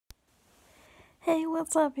Hey,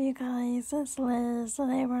 what's up, you guys? It's Liz.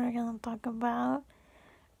 Today we're gonna talk about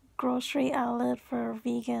grocery outlet for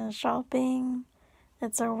vegan shopping.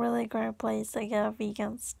 It's a really great place to get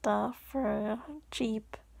vegan stuff for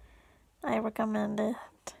cheap. I recommend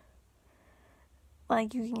it.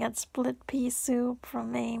 Like, you can get split pea soup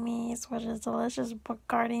from Amy's, which is delicious.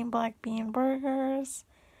 Gardein black bean burgers,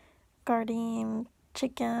 Gardein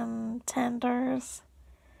chicken tenders,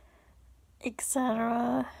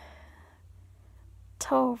 etc.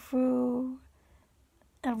 Tofu,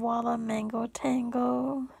 and Walla Mango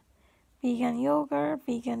Tango, vegan yogurt,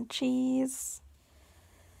 vegan cheese,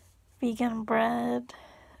 vegan bread,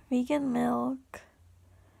 vegan milk,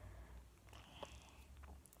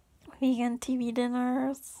 vegan TV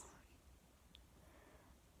dinners,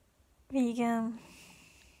 vegan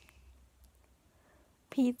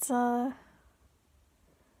pizza,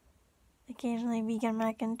 occasionally vegan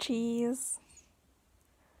mac and cheese,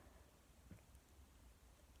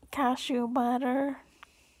 cashew butter,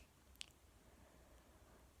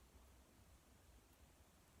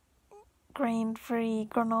 grain-free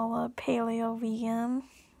granola, paleo vegan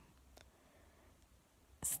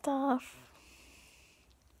stuff,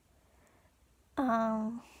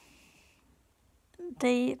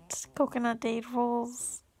 coconut date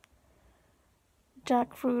rolls,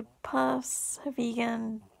 jackfruit puffs,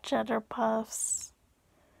 vegan cheddar puffs,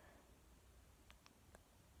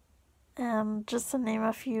 and just to name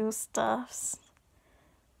a few stuffs.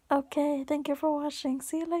 Okay, thank you for watching.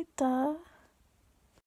 See you later.